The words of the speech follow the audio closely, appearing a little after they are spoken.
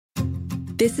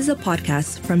This is a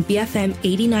podcast from BFM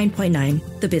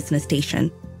 89.9, the business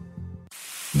station.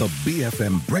 The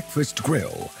BFM Breakfast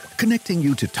Grill, connecting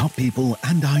you to top people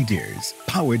and ideas,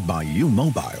 powered by U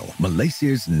Mobile,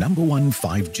 Malaysia's #1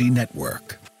 5G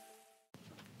network.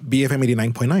 BFM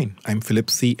 89.9. I'm Philip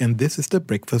C. and this is the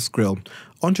Breakfast Grill.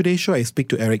 On today's show, I speak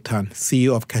to Eric Tan,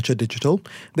 CEO of Catcha Digital.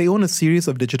 They own a series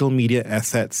of digital media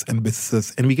assets and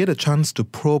businesses, and we get a chance to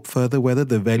probe further whether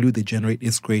the value they generate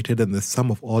is greater than the sum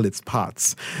of all its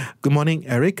parts. Good morning,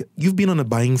 Eric. You've been on a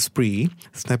buying spree,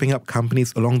 snapping up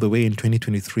companies along the way in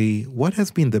 2023. What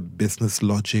has been the business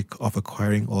logic of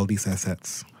acquiring all these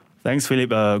assets? Thanks, Philip.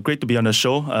 Great to be on the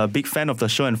show. Big fan of the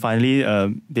show and finally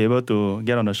be able to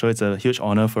get on the show. It's a huge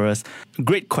honor for us.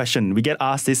 Great question. We get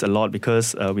asked this a lot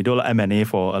because we do a lot of M&A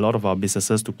for a lot of our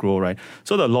businesses to grow, right?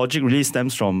 So the logic really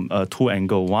stems from two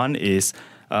angles. One is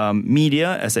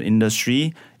media as an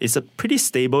industry is a pretty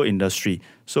stable industry.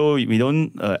 So we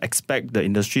don't expect the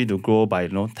industry to grow by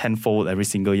tenfold every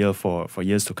single year for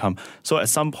years to come. So at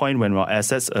some point when our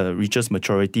assets reaches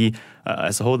maturity,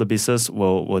 as a whole, the business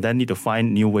will then need to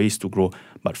find new ways to grow.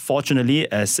 But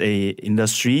fortunately, as a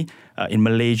industry, in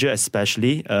Malaysia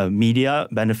especially, media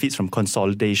benefits from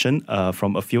consolidation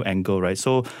from a few angles, right?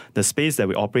 So the space that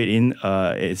we operate in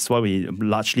is what we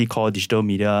largely call digital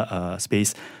media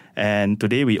space. And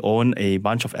today we own a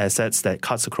bunch of assets that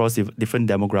cuts across different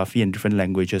demography and different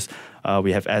languages.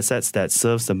 We have assets that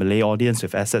serves the Malay audience, we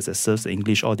have assets that serves the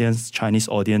English audience, Chinese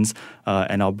audience,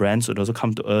 and our brands would also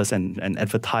come to us and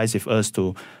advertise with us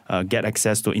to get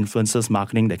access to influencers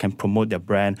marketing that can promote their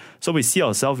brand. So we see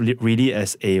ourselves really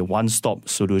as a one-stop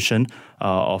solution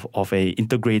of a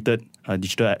integrated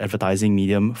digital advertising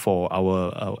medium for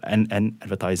our end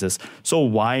advertisers. So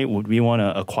why would we want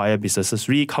to acquire businesses?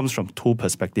 Really comes from two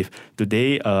perspectives.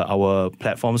 Today, our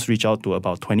platforms reach out to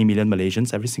about 20 million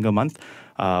Malaysians every single month.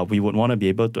 We would want to be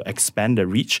able to expand the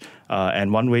reach.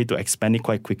 And one way to expand it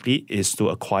quite quickly is to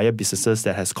acquire businesses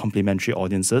that has complementary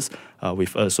audiences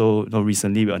with us. So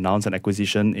recently we announced an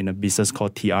acquisition in a business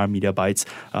called TR Media Bytes,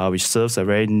 which serves a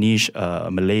very niche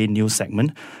Malay news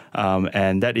segment.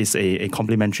 And that is a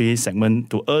complementary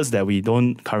segment to us that we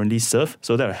don't currently serve.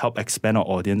 So that will help expand our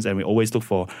audience. And we always look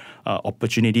for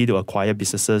opportunity to acquire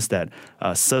businesses that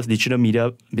serve digital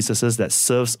media businesses that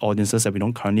serves audiences that we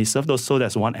don't currently serve. So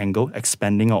that's one angle,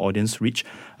 expanding our audience reach.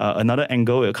 Another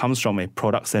angle, it comes from a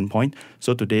product standpoint.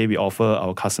 So today we offer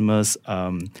our customers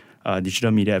digital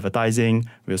media advertising.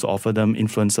 We also offer them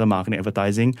influencer marketing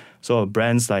advertising. So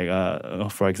brands like,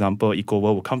 for example,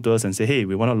 EcoWorld will come to us and say, hey,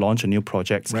 we want to launch a new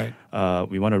project. Right.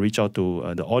 We want to reach out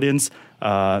to the audience.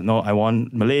 I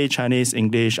want Malay, Chinese,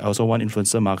 English. I also want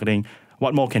influencer marketing.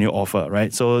 What more can you offer,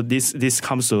 right? So this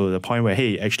comes to the point where,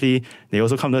 hey, actually, they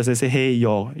also come to us and say, hey,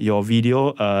 your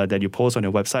video that you post on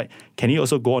your website, can you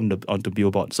also go onto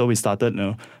Billboard? So we started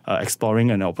exploring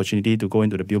an opportunity to go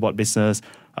into the Billboard business.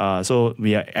 So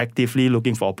we are actively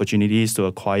looking for opportunities to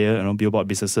acquire Billboard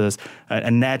businesses.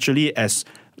 And naturally, as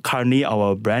currently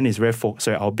our brand is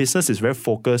our business is very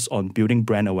focused on building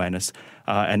brand awareness.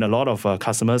 And a lot of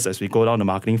customers, as we go down the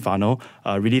marketing funnel,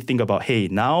 really think about, hey,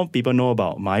 now people know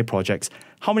about my projects.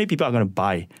 How many people are going to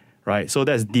buy? Right, so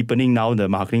that's deepening now the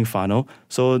marketing funnel.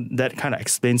 So that kind of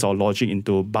explains our logic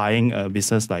into buying a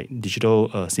business like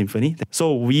Digital Symphony.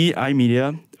 So we,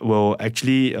 iMedia, will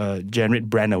actually generate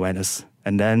brand awareness.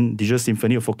 And then Digital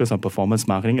Symphony will focus on performance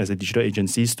marketing as a digital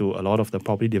agencies to a lot of the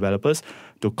property developers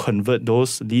to convert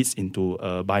those leads into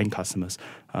buying customers.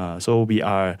 So we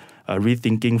are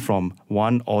rethinking from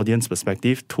one audience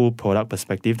perspective to product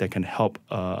perspective that can help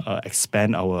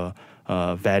expand our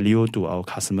value to our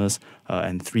customers,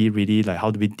 and three, really, like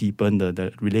how do we deepen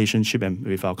the relationship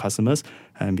with our customers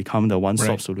and become the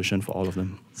one-stop solution for all of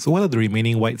them. So what are the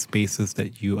remaining white spaces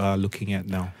that you are looking at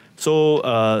now? So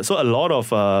a lot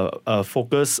of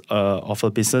focus of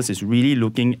a business is really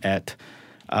looking at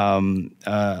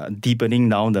deepening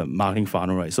down the marketing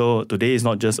funnel, right? So today is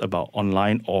not just about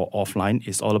online or offline;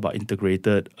 it's all about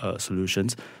integrated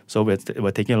solutions. So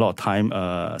we're taking a lot of time,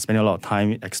 spending a lot of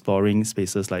time exploring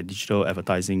spaces like digital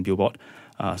advertising, Billboard.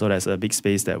 So that's a big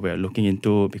space that we're looking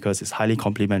into because it's highly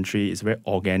complementary. It's very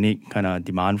organic kind of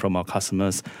demand from our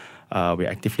customers. We're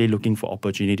actively looking for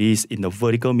opportunities in the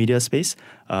vertical media space,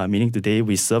 meaning today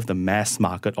we serve the mass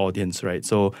market audience, right?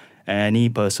 So any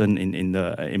person in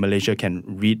Malaysia can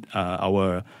read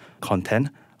our content.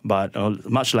 But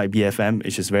much like BFM,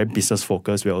 which is very business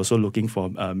focused, we're also looking for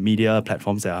media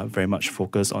platforms that are very much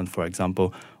focused on, for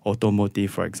example, automotive,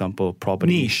 for example,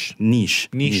 property. Niche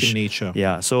in nature.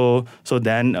 Yeah. So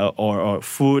then, or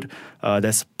food,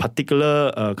 there's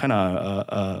particular kind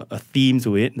of a theme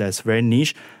to it that's very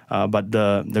niche. But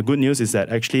the good news is that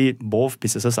actually both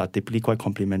businesses are typically quite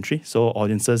complementary. So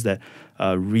audiences that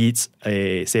reads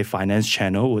a, say, finance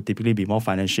channel would typically be more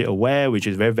financially aware, which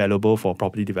is very valuable for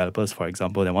property developers, for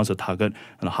example, that wants to target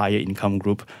a higher income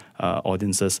group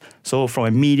audiences. So from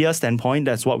a media standpoint,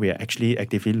 that's what we are actually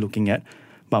actively looking at.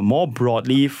 But more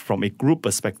broadly, from a group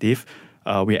perspective,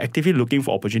 we are actively looking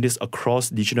for opportunities across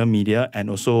digital media and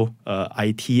also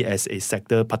IT as a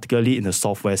sector, particularly in the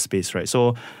software space, right?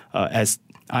 So as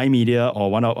iMedia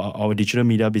or one of our digital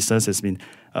media business has been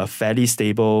fairly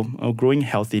stable, growing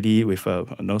healthily with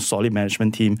a solid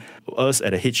management team. Us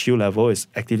at a HQ level is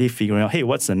actively figuring out, hey,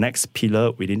 what's the next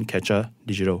pillar within Catcha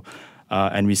Digital?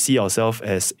 And we see ourselves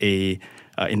as a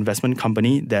investment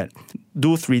company that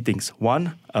do three things.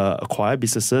 One, acquire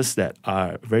businesses that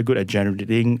are very good at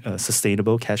generating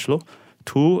sustainable cash flow.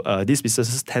 Two, these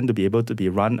businesses tend to be able to be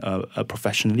run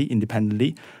professionally,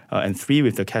 independently. And three,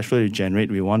 with the cash flow they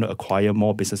generate, we want to acquire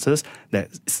more businesses that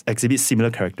exhibit similar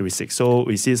characteristics. So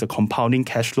we see it's a compounding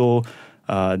cash flow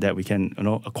that we can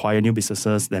acquire new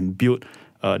businesses, then build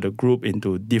the group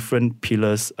into different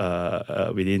pillars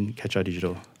within Catcha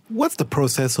Digital. What's the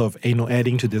process of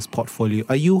adding to this portfolio?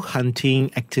 Are you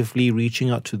hunting, actively reaching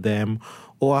out to them,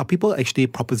 or are people actually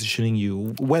propositioning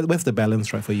you? Where's the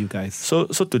balance, right, for you guys? So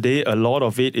today, a lot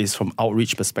of it is from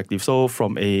outreach perspective. So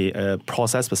from a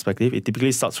process perspective, it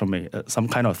typically starts from some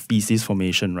kind of thesis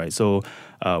formation, right? So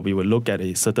we will look at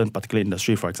a certain particular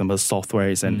industry. For example, software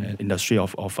is an industry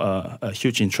of a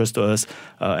huge interest to us.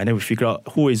 And then we figure out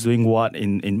who is doing what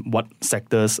in what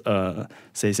sectors,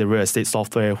 say real estate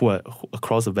software, who are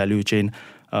across the value chain.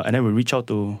 And then we reach out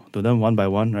to them one by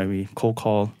one, right? We cold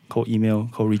call, cold email,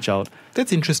 cold reach out.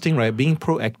 That's interesting, right? Being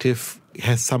proactive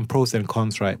has some pros and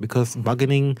cons, right? Because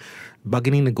bargaining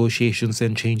negotiations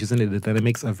and changes in the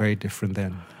dynamics are very different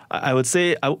then. I would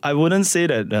say, I wouldn't say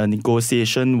that the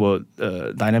negotiation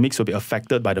dynamics will be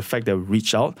affected by the fact that we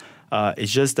reach out.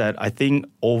 It's just that I think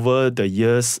over the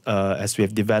years, as we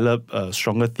have developed a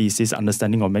stronger thesis,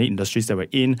 understanding of many industries that we're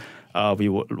in, we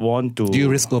would want to... Do you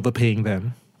risk overpaying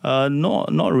them? No,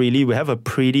 not really. We have a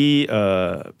pretty,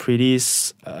 I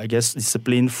guess,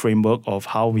 disciplined framework of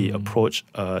how we approach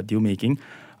deal making,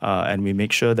 and we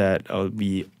make sure that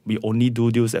we only do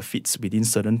deals that fits within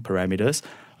certain parameters.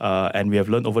 And we have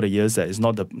learned over the years that it's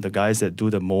not the guys that do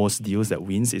the most deals that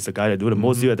wins. It's the guy that do the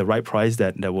most deal at the right price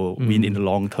that will win in the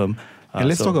long term. And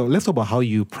let's talk about how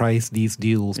you price these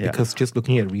deals, because just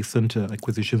looking at recent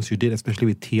acquisitions you did, especially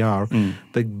with TR,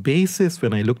 the basis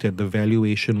when I looked at the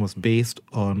valuation was based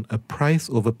on a price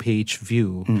over page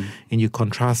view, and you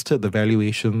contrasted the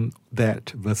valuation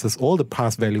that versus all the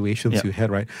past valuations you had,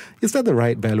 right? Is that the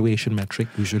right valuation metric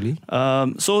usually?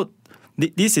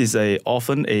 This is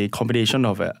often a combination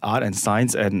of art and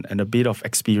science and a bit of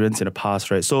experience in the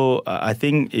past, right? So I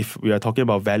think if we are talking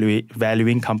about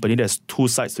valuing company, there's two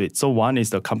sides to it. So one is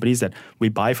the companies that we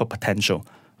buy for potential,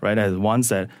 right? And ones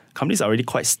that companies are already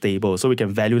quite stable, so we can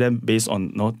value them based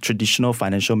on traditional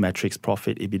financial metrics,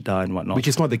 profit, EBITDA, and whatnot. Which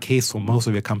is not the case for most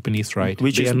of your companies, right?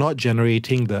 They are not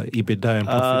generating the EBITDA and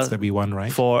profits that we want,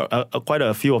 right? For quite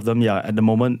a few of them, at the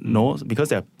moment, no, because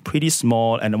they're pretty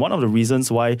small. And one of the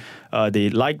reasons why they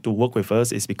like to work with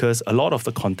us is because a lot of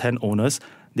the content owners,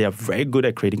 they are very good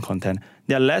at creating content.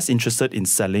 They are less interested in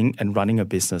selling and running a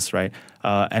business, right?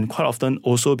 And quite often,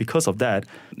 also because of that,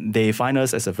 they find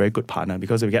us as a very good partner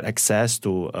because we get access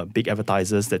to big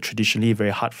advertisers that traditionally very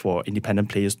hard for independent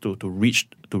players to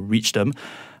reach them.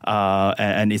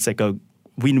 And it's like a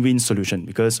win-win solution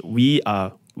because we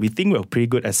think we're pretty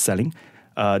good at selling.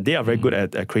 They are very good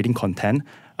at creating content.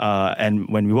 And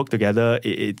when we work together,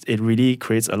 it really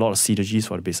creates a lot of synergies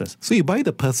for the business. So you buy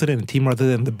the person and the team rather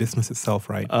than the business itself,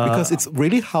 right? Because it's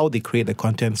really how they create the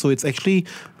content. So it's actually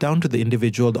down to the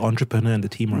individual, the entrepreneur and the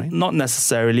team, right? Not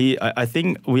necessarily. I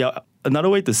think another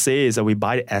way to say is that we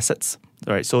buy the assets,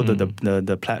 right? So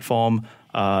the platform,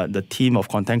 the team of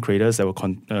content creators that will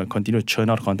continue to churn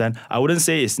out content. I wouldn't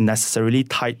say it's necessarily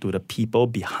tied to the people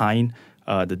behind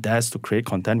the desk to create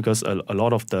content because a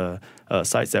lot of the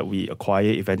sites that we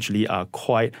acquire eventually are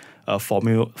quite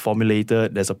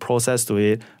formulated. There's a process to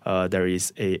it. There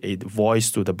is a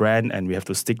voice to the brand and we have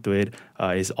to stick to it.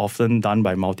 It's often done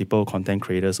by multiple content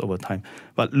creators over time.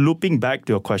 But looping back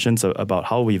to your questions about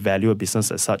how we value a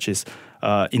business as such is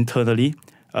internally,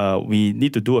 we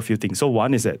need to do a few things. So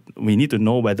one is that we need to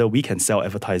know whether we can sell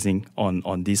advertising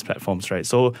on these platforms, right?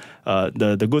 So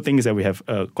the good thing is that we have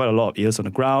quite a lot of ears on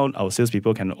the ground. Our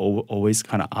salespeople can always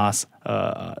kind of ask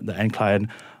the end client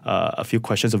a few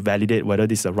questions to validate whether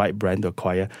this is the right brand to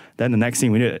acquire. Then the next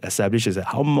thing we need to establish is that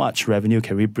how much revenue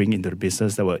can we bring into the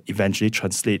business that will eventually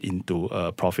translate into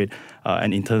profit.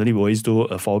 And internally, we always do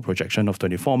a forward projection of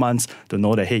 24 months to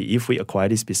know that, hey, if we acquire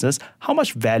this business, how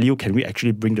much value can we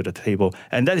actually bring to the table?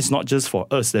 And that is not just for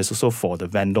us, there's also for the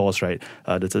vendors, right?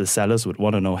 The sellers would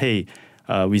want to know, hey,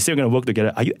 we're still going to work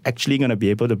together. Are you actually going to be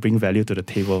able to bring value to the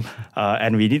table?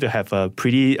 And we need to have a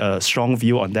pretty strong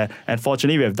view on that. And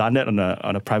fortunately, we have done that on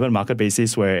a private market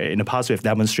basis, where in the past we have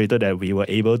demonstrated that we were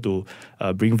able to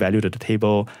bring value to the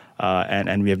table,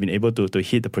 and we have been able to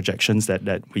hit the projections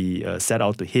that we set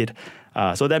out to hit.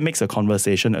 So that makes the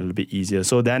conversation a little bit easier.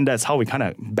 So then that's how we kind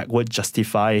of backward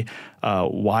justify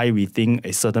why we think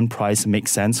a certain price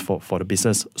makes sense for the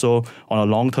business. So on a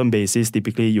long-term basis,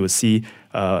 typically you will see,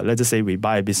 let's just say we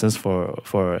buy a business for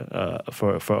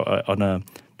on a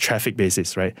traffic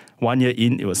basis, right? 1 year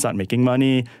in, it will start making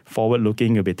money. Forward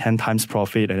looking, it'll be 10 times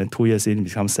profit, and then 2 years in, it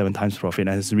becomes 7 times profit.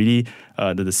 And it's really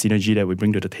the synergy that we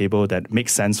bring to the table that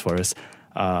makes sense for us.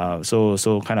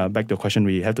 So kind of back to the question,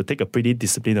 we have to take a pretty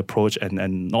disciplined approach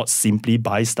and not simply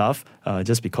buy stuff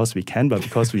just because we can, but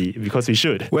because we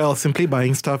should. Well, simply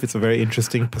buying stuff is a very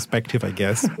interesting perspective, I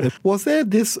guess. Was there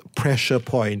this pressure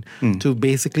point to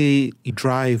basically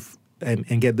drive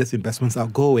and get these investments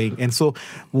outgoing? And so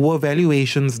were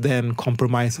valuations then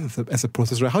compromised as a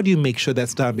process? Right? How do you make sure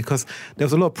that's done? Because there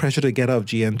was a lot of pressure to get out of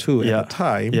GN2 at the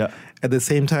time. Yeah. At the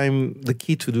same time, the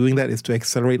key to doing that is to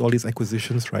accelerate all these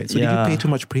acquisitions, right? So did you pay too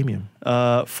much premium?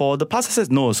 For the past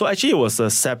assets, no. So actually, it was a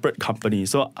separate company.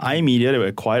 So iMedia, they were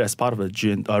acquired as part of a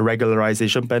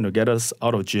regularization plan to get us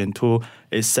out of GN2,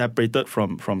 is separated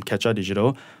from Catcha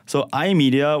Digital. So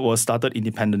iMedia was started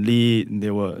independently.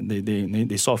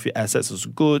 They saw a few assets was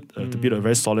good to build a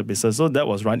very solid business. So that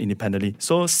was run independently.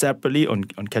 So separately on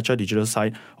Catcha Digital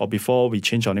side, or before we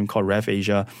changed our name called Rev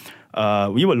Asia,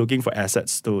 we were looking for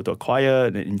assets to acquire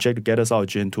and inject to get us out of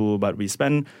GN2, but we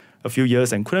spent a few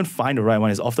years and couldn't find the right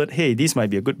one. It's often, hey, this might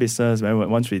be a good business.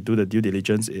 Once we do the due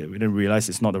diligence, we didn't realize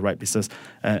it's not the right business.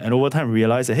 And over time, we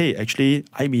realized that, hey, actually,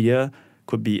 iMedia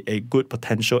could be a good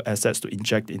potential assets to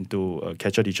inject into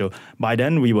Catcha Digital. By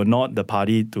then, we were not the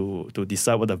party to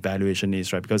decide what the valuation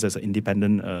is, right? Because there's an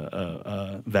independent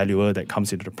valuer that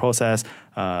comes into the process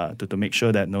to make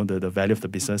sure that the value of the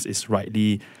business is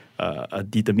rightly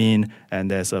determined,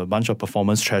 and there's a bunch of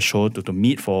performance threshold to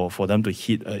meet for them to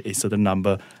hit a certain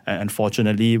number. And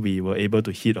fortunately, we were able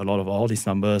to hit a lot of all these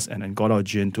numbers and got our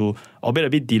GN2, albeit a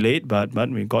bit delayed, but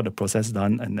we got the process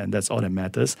done, and that's all that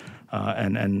matters.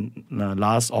 And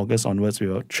last August onwards, we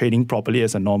were trading properly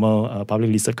as a normal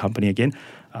publicly listed company again.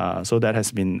 So that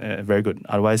has been very good.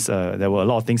 Otherwise, there were a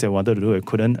lot of things that we wanted to do and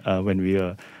couldn't when we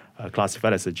were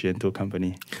classified as a GN2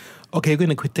 company. Okay, we're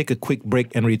going to take a quick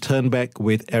break and return back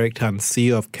with Eric Tan,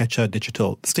 CEO of Catcha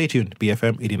Digital. Stay tuned,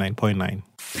 BFM 89.9.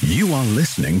 You are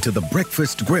listening to The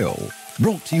Breakfast Grill,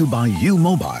 brought to you by U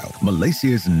Mobile,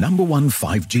 Malaysia's #1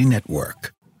 5G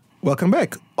network. Welcome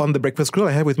back. On The Breakfast Grill,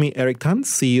 I have with me Eric Tan,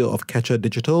 CEO of Catcha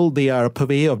Digital. They are a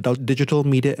purveyor of digital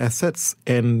media assets,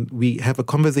 and we have a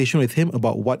conversation with him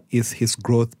about what is his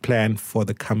growth plan for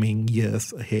the coming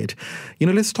years ahead.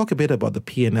 Let's talk a bit about the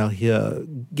P&L here.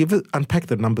 Unpack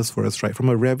the numbers for us, right? From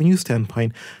a revenue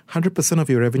standpoint, 100% of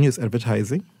your revenue is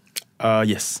advertising?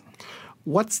 Yes.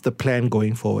 What's the plan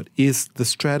going forward? Is the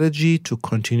strategy to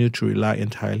continue to rely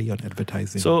entirely on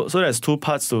advertising? So there's two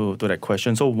parts to that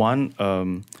question. So one,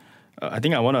 I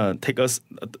think I want to take us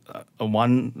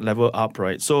one level up,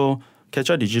 right? So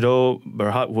Catcha Digital,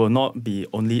 Berhad, will not be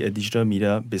only a digital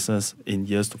media business in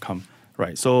years to come,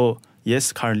 right? So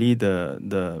yes, currently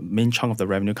the main chunk of the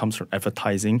revenue comes from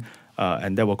advertising,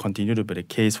 and that will continue to be the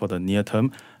case for the near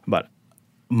term. But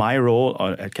my role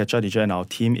at Catcha Digital and our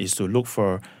team is to look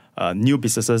for new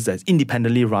businesses that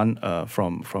independently run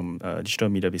from digital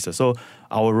media business. So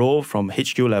our role from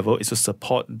HQ level is to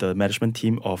support the management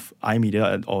team of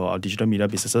iMedia or our digital media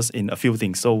businesses in a few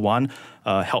things. So one,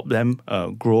 help them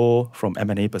grow from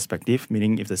M&A perspective,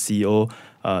 meaning if the CEO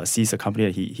sees a company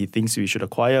that he thinks we should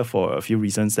acquire for a few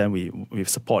reasons, then we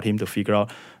support him to figure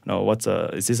out,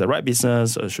 is this the right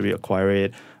business, or should we acquire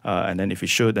it? And then if we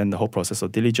should, then the whole process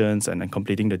of diligence and then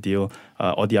completing the deal.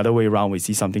 Or the other way around, we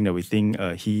see something that we think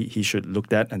he should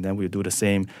look at, and then we'll do the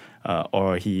same.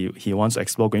 or he wants to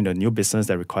explore going to a new business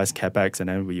that requires capex, and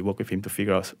then we work with him to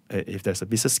figure out if there's a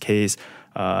business case,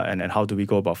 and how do we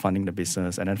go about funding the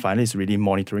business. And then finally, it's really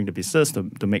monitoring the business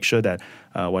to make sure that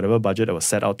whatever budget that was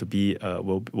set out to be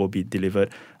will be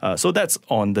delivered. So that's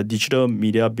on the digital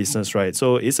media business, right?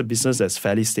 So it's a business that's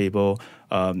fairly stable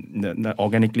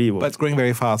organically. But it's growing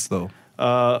very fast, though.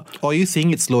 Or are you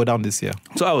seeing it slow down this year?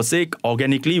 So I would say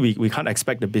organically, we can't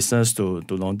expect the business to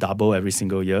double every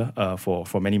single year for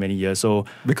many, many years. So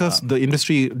because the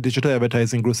industry, digital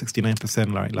advertising grew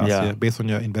 69% last year, based on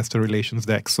your investor relations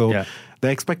deck. So the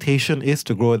expectation is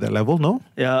to grow at that level, no?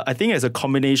 Yeah, I think it's a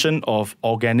combination of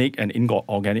organic and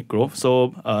inorganic growth.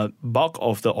 So bulk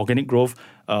of the organic growth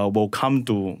will come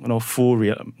to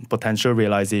full potential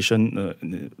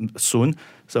realization soon.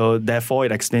 So therefore,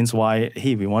 it explains why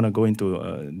we want to go into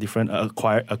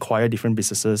acquire different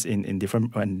businesses in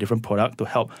different product to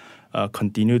help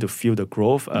continue to fuel the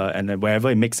growth and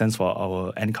wherever it makes sense for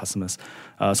our end customers.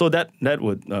 So that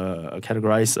would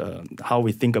categorize how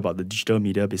we think about the digital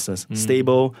media business.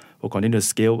 Stable, we'll continue to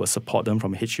scale, we'll support them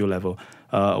from a HQ level.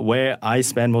 Where I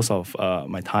spend most of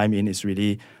my time in is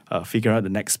really figuring out the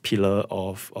next pillar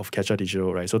of Catcha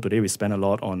Digital, right? So today we spend a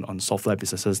lot on software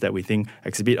businesses that we think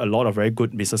exhibit a lot of very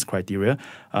good business criteria.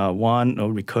 One,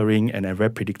 recurring and a very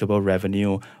predictable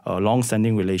revenue,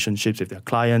 long-standing relationships with their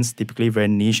clients, typically very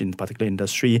niche in particular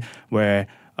industry, where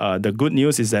the good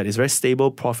news is that it's very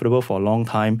stable, profitable for a long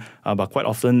time, but quite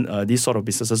often these sort of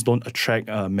businesses don't attract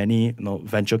many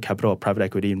venture capital or private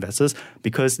equity investors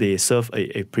because they serve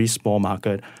a pretty small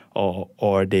market,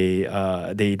 or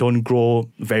they don't grow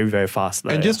very, very fast.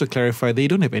 And just to clarify, they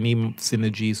don't have any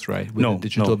synergies, right, with the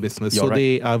digital business. So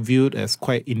they are viewed as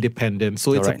quite independent.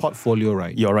 So it's a portfolio,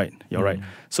 right? You're right.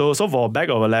 So for back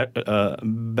of a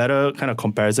better kind of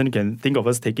comparison, you can think of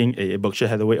us taking a Berkshire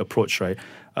Hathaway approach, right?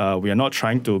 We are not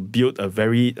trying to build a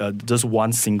very just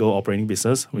one single operating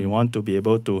business. We want to be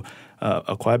able to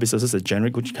acquire businesses that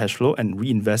generate good cash flow and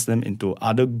reinvest them into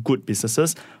other good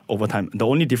businesses over time. The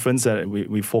only difference that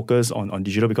we focus on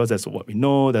digital, because that's what we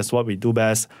know, that's what we do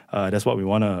best, that's what we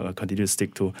want to continue to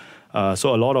stick to.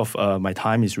 So a lot of my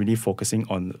time is really focusing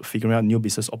on figuring out new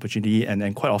business opportunity, and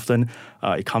then quite often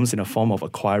it comes in a form of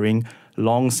acquiring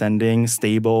long-standing,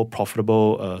 stable,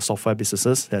 profitable software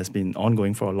businesses that has been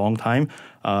ongoing for a long time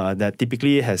that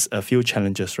typically has a few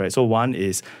challenges, right? So one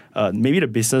is maybe the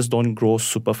business don't grow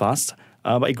super fast,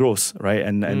 but it grows, right?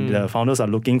 And the founders are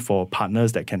looking for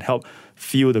partners that can help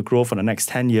fuel the growth for the next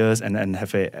 10 years and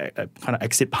have a kind of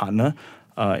exit partner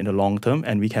in the long term,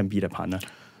 and we can be the partner.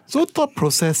 So thought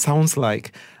process sounds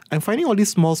like I'm finding all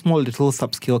these small little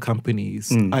subscale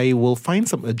companies. I will find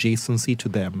some adjacency to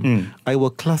them. I will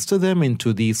cluster them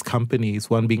into these companies,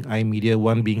 one being iMedia,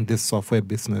 one being this software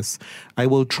business. I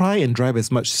will try and drive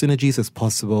as much synergies as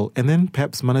possible and then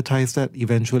perhaps monetize that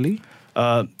eventually.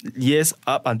 Yes,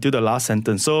 up until the last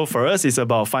sentence. So for us, it's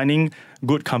about finding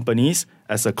good companies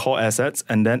as a core assets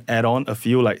and then add on a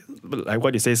few like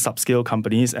what you say, subscale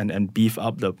companies and beef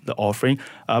up the offering.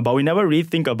 But we never really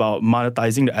think about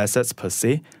monetizing the assets per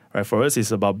se. Right, for us,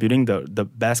 it's about building the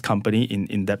best company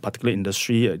in that particular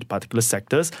industry, particular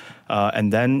sectors,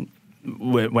 and then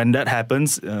when that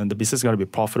happens, the business is going to be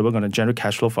profitable, going to generate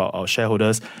cash flow for our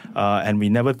shareholders, and we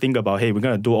never think about, hey, we're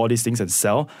going to do all these things and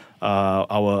sell.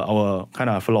 Our kind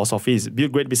of philosophy is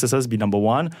build great businesses, be number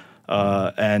one,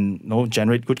 and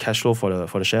generate good cash flow for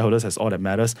the shareholders. That's all that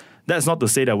matters. That's not to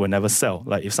say that we'll never sell.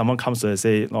 Like if someone comes to us and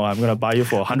say, "No, I'm going to buy you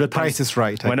for 100 times." Price is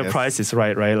right. When the price is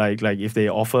right, right? Like if they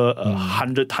offer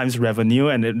 100 times revenue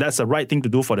and that's the right thing to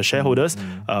do for the shareholders,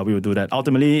 we will do that.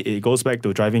 Ultimately, it goes back to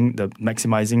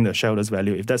maximizing the shareholders'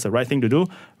 value. If that's the right thing to do,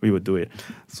 we would do it.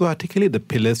 So articulate the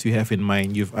pillars you have in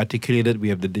mind. You've articulated we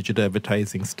have the digital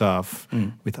advertising stuff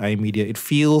with iMedia. It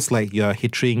feels like you're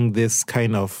hitting this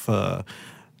kind of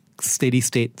steady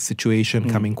state situation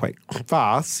coming quite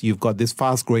fast. You've got this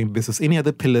fast growing business. Any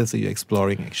other pillars that you're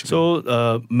exploring actually?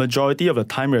 So majority of the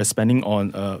time we're spending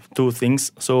on three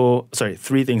things. So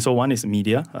one is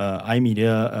media,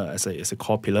 iMedia as a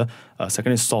core pillar.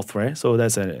 Second is software. So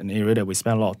that's an area that we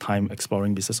spend a lot of time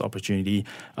exploring business opportunity.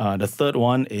 The third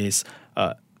one is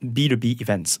B2B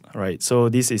events, right? So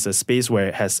this is a space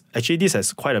where this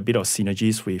has quite a bit of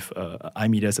synergies with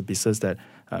iMedia as a business that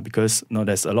because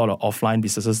there's a lot of offline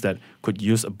businesses that could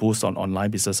use a boost on online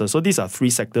businesses. So these are three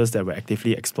sectors that we're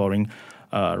actively exploring.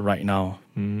 right now.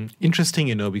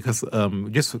 Interesting, because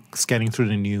just scanning through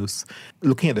the news,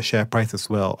 looking at the share price as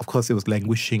well, of course, it was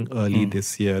languishing early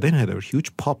this year. Then it had a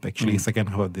huge pop, actually, second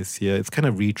half of this year. It's kind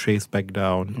of retraced back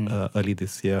down early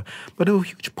this year. But a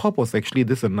huge pop was actually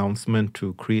this announcement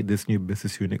to create this new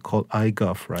business unit called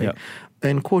iGov, right? Yep.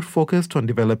 And, quote, focused on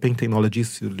developing technology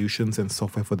solutions and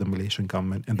software for the Malaysian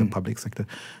government and the public sector.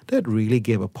 That really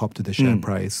gave a pop to the share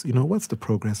price. What's the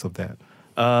progress of that?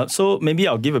 So maybe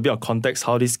I'll give a bit of context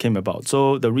how this came about.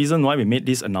 So the reason why we made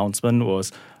this announcement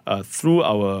was through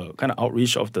our kind of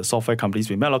outreach of the software companies.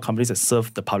 We met a lot of companies that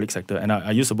serve the public sector. And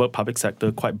I use the word public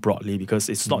sector quite broadly because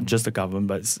it's not just the government,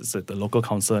 but it's the local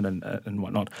council and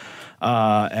whatnot.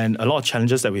 And a lot of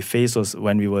challenges that we faced was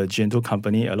when we were a G2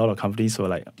 company, a lot of companies were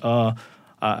like,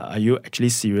 are you actually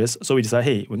serious? So we decided,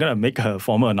 hey, we're going to make a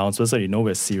formal announcement so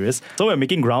we're serious. So we're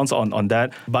making grounds on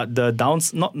that. But I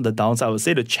would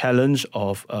say the challenge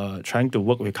of trying to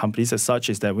work with companies as such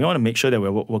is that we want to make sure that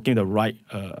we're working with the right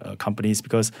companies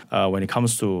because when it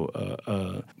comes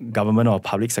to government or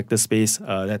public sector space,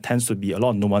 there tends to be a lot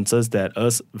of nuances that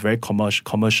us very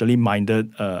commercially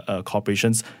minded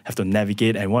corporations have to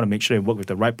navigate, and we want to make sure we work with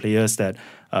the right players that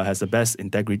has the best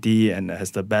integrity and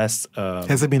has the best...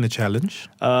 Has it been a challenge?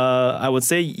 I would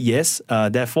say yes.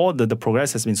 Therefore, the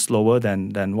progress has been slower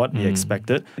than what we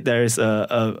expected. There is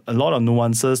a lot of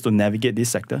nuances to navigate this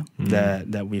sector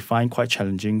that we find quite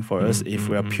challenging for us if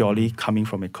we are purely coming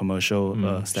from a commercial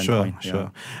standpoint. Sure.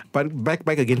 But back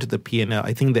again to the P&L,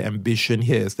 I think the ambition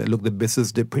here is that, look, the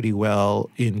business did pretty well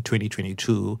in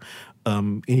 2022.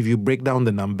 And if you break down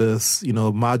the numbers,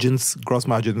 margins, gross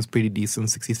margins, pretty decent,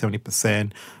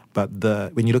 60-70%. But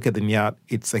when you look at the NIAT,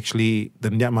 it's actually, the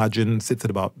NIAT margin sits at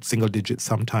about single digits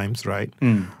sometimes, right?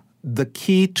 The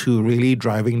key to really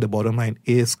driving the bottom line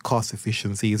is cost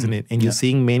efficiency, isn't it? And you're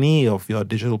seeing many of your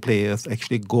digital players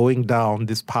actually going down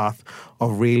this path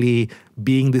of really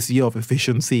being this year of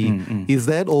efficiency. Is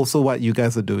that also what you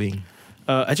guys are doing?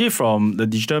 Actually, from the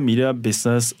digital media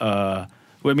business,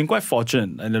 we've been quite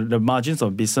fortunate, and the margins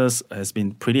of business has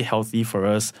been pretty healthy for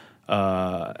us,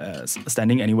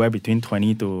 standing anywhere between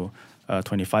 20 to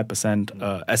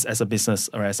 25% as a business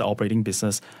or as an operating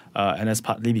business, and that's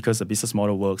partly because the business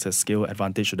model works as scale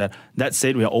advantage to that. That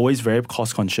said, we are always very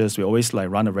cost conscious. We always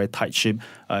run a very tight ship.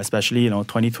 Especially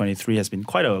 2023 has been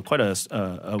quite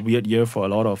a weird year for a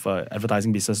lot of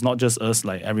advertising business. Not just us,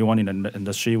 like everyone in the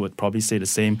industry would probably say the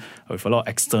same. With a lot of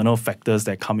external factors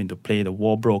that come into play, the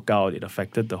war broke out. It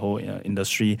affected the whole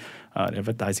industry, the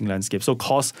advertising landscape. So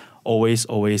cost always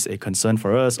a concern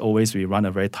for us. Always we run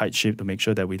a very tight ship to make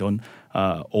sure that we don't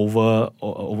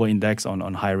over index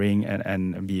on hiring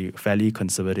and be fairly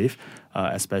conservative,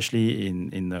 especially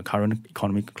in the current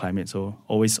economic climate. So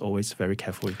always very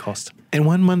careful with cost. And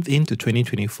 1 month into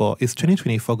 2024, is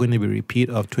 2024 going to be a repeat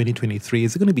of 2023?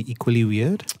 Is it going to be equally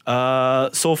weird?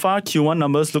 So far, Q1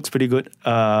 numbers looks pretty good.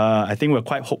 I think we're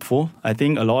quite hopeful. I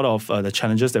think a lot of the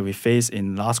challenges that we faced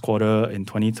in last quarter in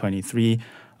 2023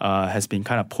 has been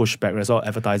kind of pushed back. Result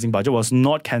advertising budget was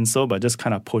not cancelled, but just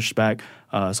kind of pushed back.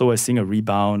 So we're seeing a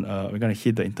rebound. We're going to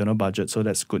hit the internal budget, so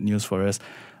that's good news for us.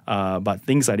 But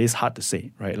things like this, hard to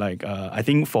say, right? I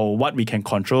think for what we can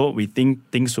control, we think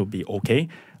things will be okay.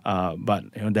 But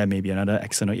there may be another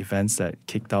external events that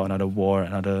kicked out, another war,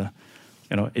 another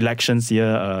elections here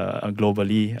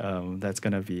globally. That's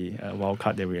going to be a wild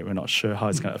card that we're not sure how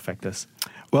it's going to affect us.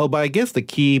 Well, but I guess the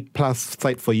key plus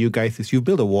side for you guys is you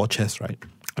built a war chest, right?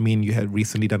 I mean, you had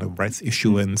recently done a rights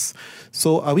issuance.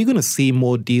 So are we going to see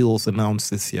more deals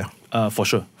announced this year? For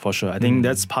sure. I think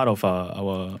that's part of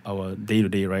our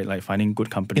day-to-day, right? Like finding good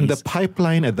companies. In the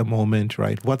pipeline at the moment,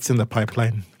 right? What's in the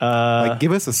pipeline?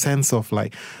 Give us a sense of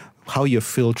how you're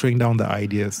filtering down the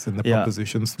ideas and the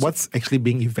propositions. What's actually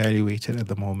being evaluated at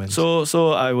the moment?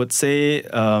 So I would say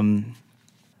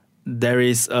there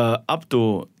is up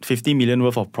to 50 million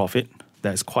worth of profit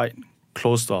that's quite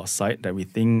close to our site that we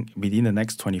think within the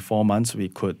next 24 months we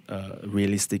could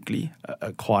realistically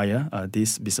acquire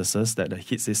these businesses that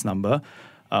hits this number.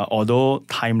 Although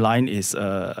timeline is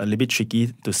a little bit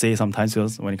tricky to say sometimes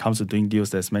because when it comes to doing deals,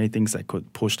 there's many things that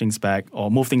could push things back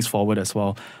or move things forward as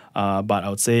well. But I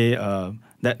would say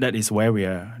that is where we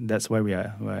are. That's where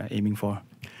we're aiming for.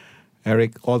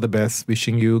 Eric, all the best.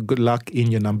 Wishing you good luck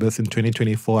in your numbers in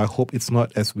 2024. I hope it's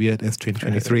not as weird as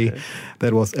 2023.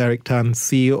 That was Eric Tan,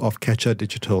 CEO of Catcha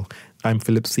Digital. I'm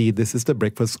Philip C. This is The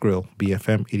Breakfast Grill,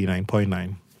 BFM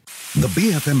 89.9. The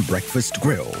BFM Breakfast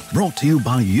Grill, brought to you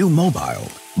by U Mobile,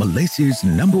 Malaysia's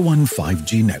 #1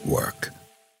 5G network.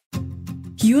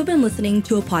 You have been listening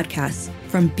to a podcast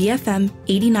from BFM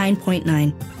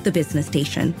 89.9, the business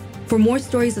station. For more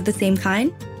stories of the same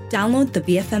kind, download the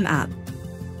BFM app.